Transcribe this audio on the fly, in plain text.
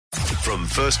From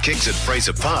first kicks at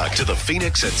Fraser Park to the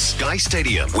Phoenix at Sky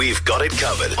Stadium, we've got it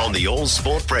covered on the All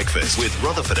Sport Breakfast with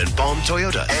Rutherford and Bond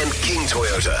Toyota and King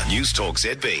Toyota. News Talk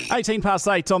ZB. 18 past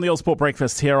 8 on the All Sport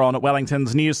Breakfast here on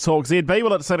Wellington's News Talk ZB.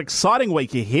 Well, it's an exciting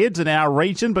week ahead in our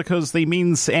region because the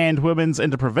men's and women's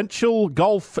interprovincial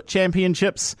golf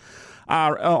championships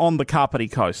are on the Kapiti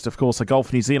coast. Of course, a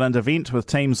Golf New Zealand event with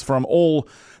teams from all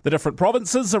the different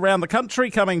provinces around the country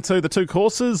coming to the two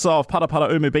courses of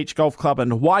Parapara Beach Golf Club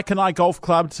and Waikanai Golf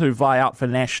Club to vie out for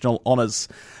national honours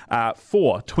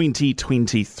for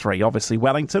 2023. Obviously,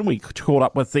 Wellington, we caught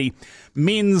up with the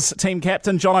men's team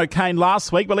captain, John O'Kane,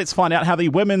 last week. But let's find out how the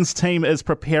women's team is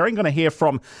preparing. Going to hear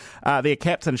from their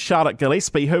captain, Charlotte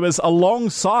Gillespie, who is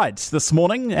alongside this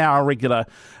morning our regular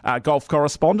golf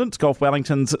correspondent, Golf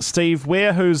Wellington's Steve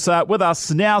Ware, who's with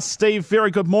us now. Steve, very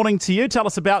good morning to you. Tell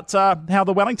us about how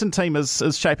the Wellington team is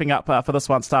shaping up for this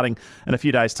one starting in a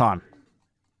few days' time.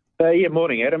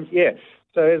 Morning, Adam. Yeah.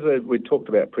 So as we talked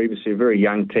about previously, a very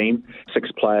young team, 6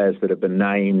 players that have been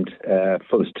named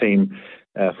for this team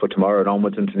for tomorrow and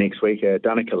onwards into next week.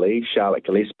 Danica Lee, Charlotte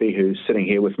Gillespie, who's sitting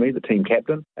here with me, the team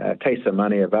captain, Taysa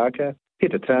Maniavaka,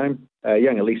 Peter Tome,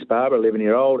 young Elise Barber,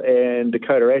 11-year-old, and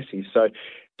Dakota Assey. So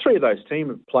 3 of those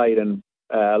teams have played in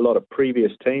a lot of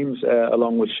previous teams,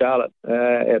 along with Charlotte,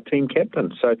 our team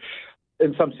captain. So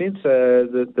in some sense,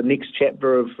 the next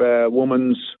chapter of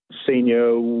women's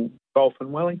senior golf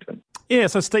in Wellington. Yeah,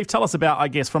 so Steve, tell us about, I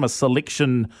guess, from a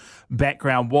selection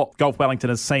background, what Golf Wellington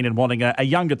has seen in wanting a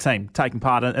younger team taking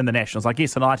part in the Nationals. I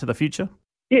guess an eye to the future?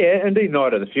 Yeah, indeed, an eye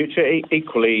to the future.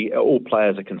 Equally, all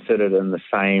players are considered in the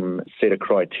same set of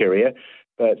criteria.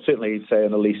 But certainly, say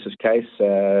in Elise's case,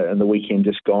 in the weekend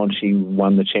just gone, she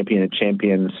won the Champion of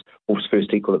Champions, or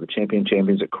first equal at the Champion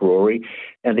Champions at Karori,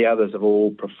 and the others have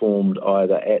all performed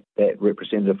either at that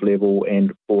representative level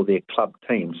and for their club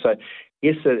team. So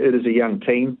yes, it is a young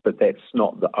team, but that's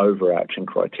not the overarching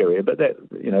criteria. But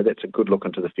that's a good look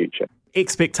into the future.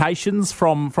 Expectations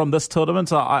from this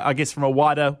tournament, I guess, from a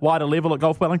wider level at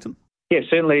Golf Wellington? Yeah,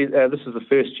 certainly. This is the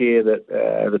first year that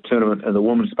the tournament in the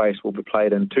women's space will be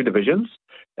played in 2 divisions,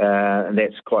 and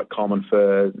that's quite common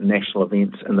for national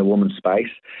events in the women's space.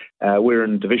 We're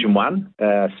in Division 1,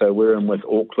 so we're in with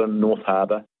Auckland, North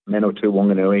Harbour, Manawatu,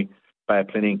 Wanganui, Bay of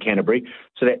Plenty and Canterbury.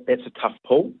 So that's a tough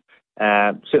pull.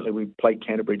 Certainly we played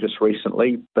Canterbury just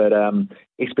recently, but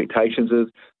expectations is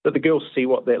that the girls see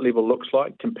what that level looks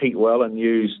like, compete well and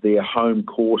use their home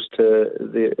course to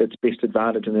its best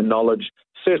advantage and their knowledge,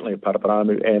 certainly of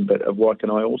Paraparamu and but of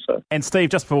Waikanai also. And Steve,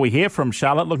 just before we hear from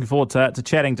Charlotte, looking forward to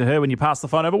chatting to her when you pass the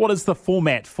phone over, what is the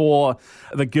format for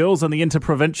the girls in the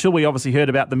interprovincial? We obviously heard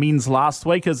about the men's last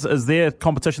week. Is their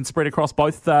competition spread across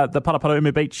both the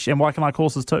Paraparamu Beach and Waikanai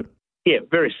courses too? Yeah,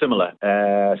 very similar.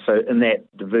 So in that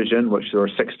division, which there are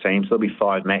 6 teams, there'll be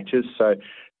 5 matches. So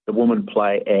the women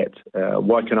play at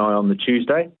Waikanai on the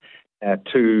Tuesday,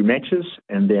 2 matches,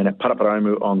 and then at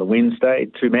Paraparamu on the Wednesday,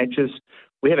 2 matches.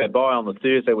 We have our bye on the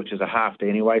Thursday, which is a half day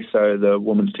anyway, so the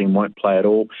women's team won't play at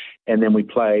all. And then we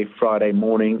play Friday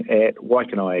morning at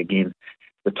Waikanai again.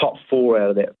 The top 4 out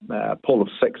of that pool of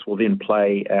 6 will then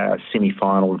play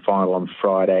semi-final and final on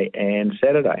Friday and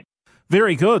Saturday.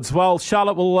 Very good. Well,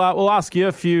 Charlotte, we'll ask you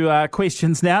a few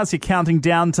questions now as you're counting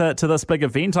down to this big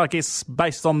event. I guess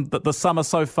based on the summer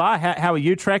so far, how are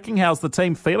you tracking? How's the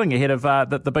team feeling ahead of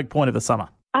the big point of the summer?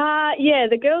 Yeah,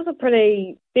 the girls are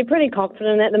pretty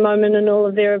confident at the moment in all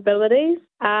of their abilities.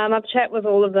 I've chatted with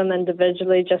all of them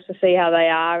individually just to see how they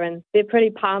are, and they're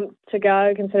pretty pumped to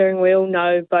go, considering we all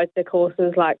know both the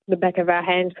courses like the back of our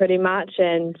hands pretty much.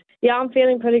 And yeah, I'm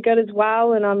feeling pretty good as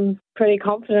well, and I'm pretty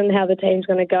confident in how the team's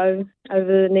going to go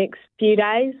over the next few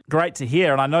days. Great to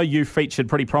hear, and I know you featured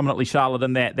pretty prominently, Charlotte,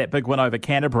 in that big win over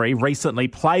Canterbury, recently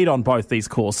played on both these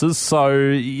courses, so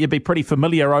you'd be pretty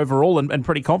familiar overall and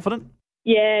pretty confident?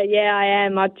 Yeah, I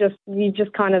am. You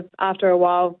just kind of, after a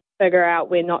while, figure out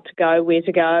where not to go, where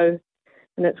to go,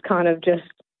 and it's kind of just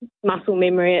muscle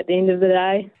memory at the end of the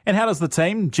day. And how does the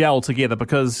team gel together?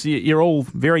 Because you're all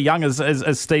very young,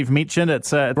 as Steve mentioned.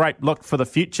 It's a great look for the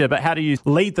future, but how do you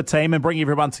lead the team and bring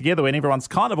everyone together when everyone's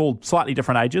kind of all slightly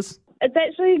different ages? It's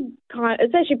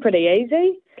actually pretty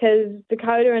easy because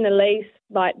Dakota and Elise,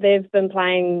 they've been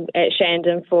playing at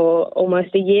Shandon for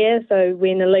almost a year. So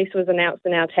when Elise was announced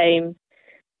in our team,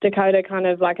 Dakota kind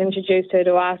of introduced her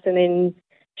to us, and then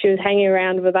she was hanging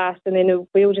around with us, and then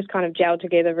we all just kind of gelled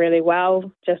together really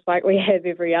well, just like we have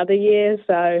every other year.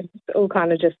 So it's all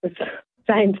kind of just the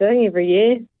same thing every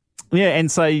year. Yeah,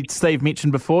 and so Steve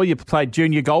mentioned before, you played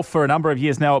junior golf for a number of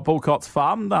years now at Bullcott's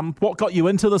Farm. What got you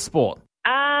into the sport?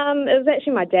 It was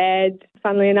actually my dad.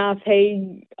 Funnily enough,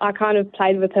 I kind of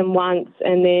played with him once,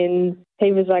 and then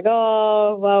he was like,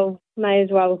 "Oh, well, may as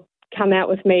well come out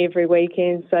with me every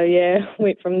weekend. So, yeah,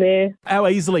 went from there. How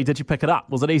easily did you pick it up?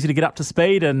 Was it easy to get up to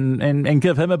speed and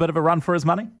give him a bit of a run for his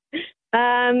money?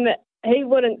 He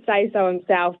wouldn't say so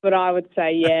himself, but I would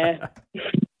say, yeah.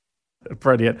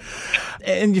 Brilliant.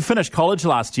 And you finished college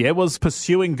last year. Was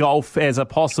pursuing golf as a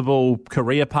possible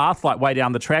career path, like way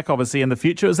down the track, obviously, in the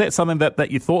future? Is that something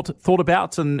that you thought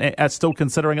about and are still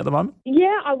considering at the moment?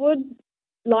 Yeah, I would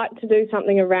like to do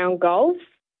something around golf,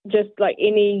 just like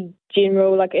any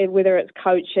general, like whether it's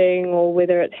coaching or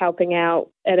whether it's helping out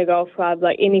at a golf club,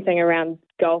 like anything around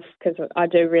golf, because I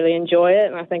do really enjoy it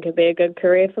and I think it'd be a good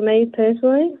career for me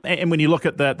personally. And when you look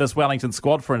at this Wellington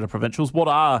squad for interprovincials, what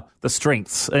are the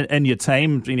strengths in your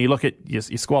team? When you look at your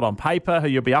squad on paper, who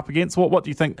you'll be up against, what do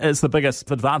you think is the biggest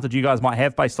advantage you guys might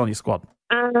have based on your squad?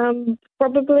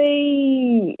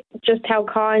 Probably just how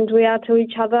kind we are to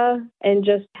each other and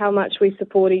just how much we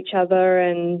support each other,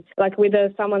 and like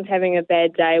whether someone's having a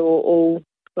bad day or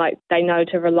like they know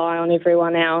to rely on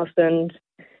everyone else and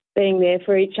being there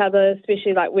for each other,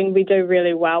 especially like when we do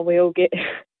really well, we all get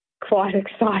quite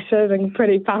excited and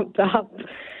pretty pumped up.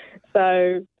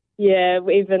 So yeah,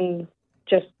 even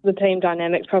just the team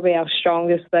dynamic's probably our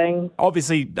strongest thing.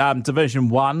 Obviously, Division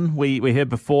 1, we heard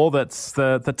before, that's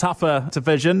the tougher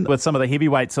division with some of the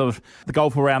heavyweights of the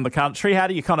golf around the country. How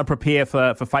do you kind of prepare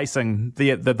for facing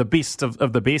the best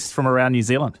of the best from around New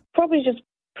Zealand? Probably just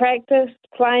practice,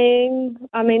 playing.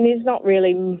 I mean, there's not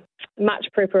really much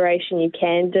preparation you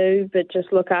can do, but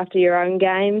just look after your own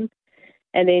game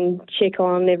and then check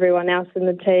on everyone else in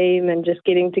the team and just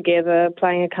getting together,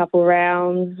 playing a couple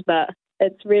rounds. But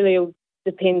it's really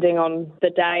depending on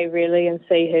the day, really, and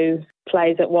see who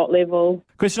plays at what level.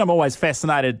 Question I'm always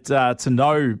fascinated to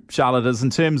know, Charlotte, is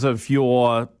in terms of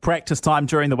your practice time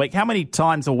during the week. How many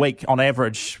times a week on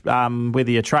average, whether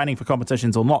you're training for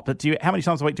competitions or not, but how many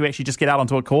times a week do you actually just get out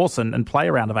onto a course and play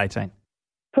a round of 18?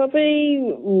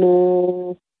 Probably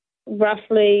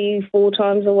roughly 4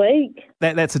 times a week.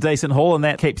 That's a decent haul, and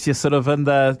that keeps you sort of in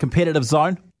the competitive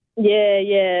zone? Yeah,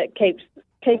 it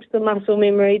keeps the muscle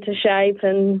memory to shape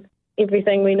and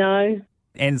everything we know.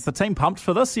 And is the team pumped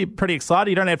for this? You're pretty excited.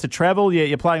 You don't have to travel.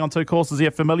 You're playing on 2 courses you're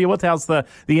familiar with. How's the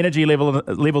energy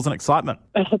levels and excitement?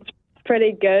 It's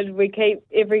pretty good. We keep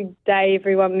every day,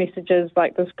 everyone messages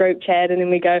like this group chat, and then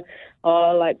we go,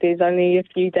 there's only a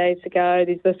few days to go.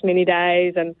 There's this many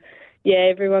days, and yeah,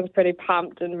 everyone's pretty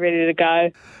pumped and ready to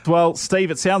go. Well, Steve,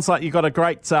 it sounds like you've got a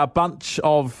great bunch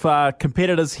of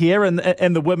competitors here in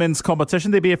the women's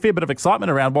competition. There'd be a fair bit of excitement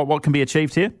around what can be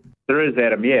achieved here. There is,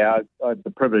 Adam. Yeah, I had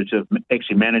the privilege of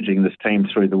actually managing this team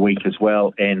through the week as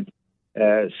well, and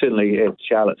certainly, as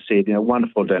Charlotte said,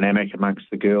 wonderful dynamic amongst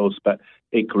the girls, but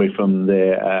equally from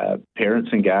their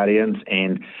parents and guardians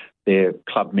and their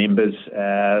club members,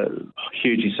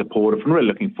 hugely supportive. I'm really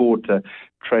looking forward to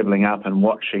travelling up and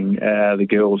watching the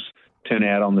girls turn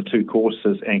out on the 2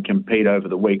 courses and compete over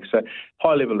the week. So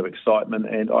high level of excitement,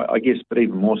 and I guess, but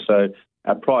even more so,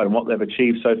 pride in what they've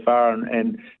achieved so far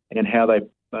and how they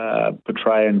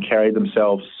portray and carry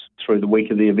themselves through the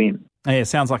week of the event. Yeah,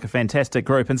 sounds like a fantastic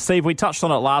group. And Steve, we touched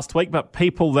on it last week, but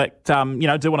people that do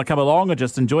want to come along and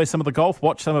just enjoy some of the golf,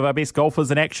 watch some of our best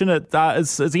golfers in action,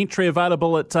 is entry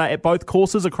available at both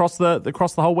courses across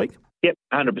the whole week? Yep,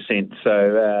 100%.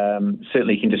 So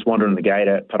certainly you can just wander in the gate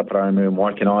at Paraparaumu and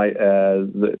Waikanai.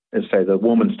 The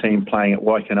women's team playing at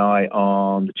Waikanai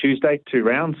on the Tuesday, 2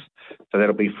 rounds. So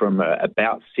that'll be from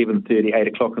about 7:30, 8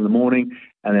 o'clock in the morning.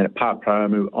 And then at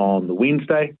Paraparaumu on the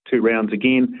Wednesday, 2 rounds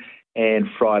again. And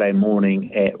Friday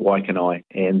morning at Waikanai.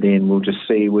 And then we'll just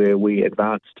see where we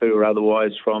advance to or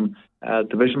otherwise from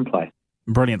division play.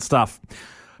 Brilliant stuff.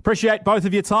 Appreciate both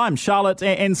of your time, Charlotte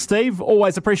and Steve.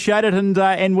 Always appreciate it,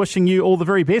 and wishing you all the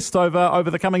very best over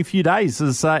the coming few days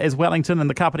as Wellington and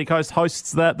the Kapiti Coast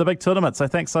hosts the big tournament. So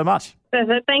thanks so much.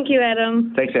 Perfect. Thank you,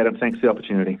 Adam. Thanks, Adam. Thanks for the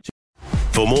opportunity.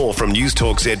 For more from News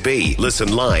Talk ZB,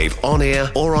 listen live, on air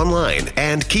or online,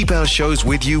 and keep our shows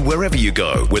with you wherever you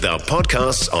go with our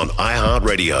podcasts on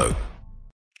iHeartRadio.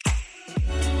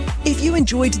 If you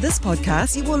enjoyed this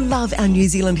podcast, you will love our New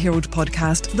Zealand Herald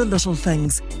podcast, The Little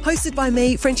Things, hosted by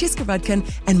me, Francesca Rudkin,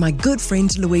 and my good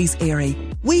friend Louise Airy.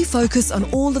 We focus on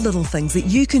all the little things that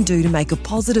you can do to make a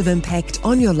positive impact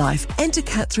on your life and to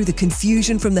cut through the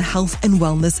confusion from the health and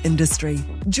wellness industry.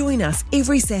 Join us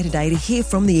every Saturday to hear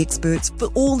from the experts for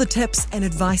all the tips and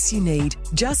advice you need.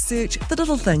 Just search The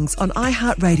Little Things on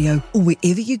iHeartRadio or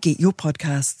wherever you get your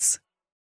podcasts.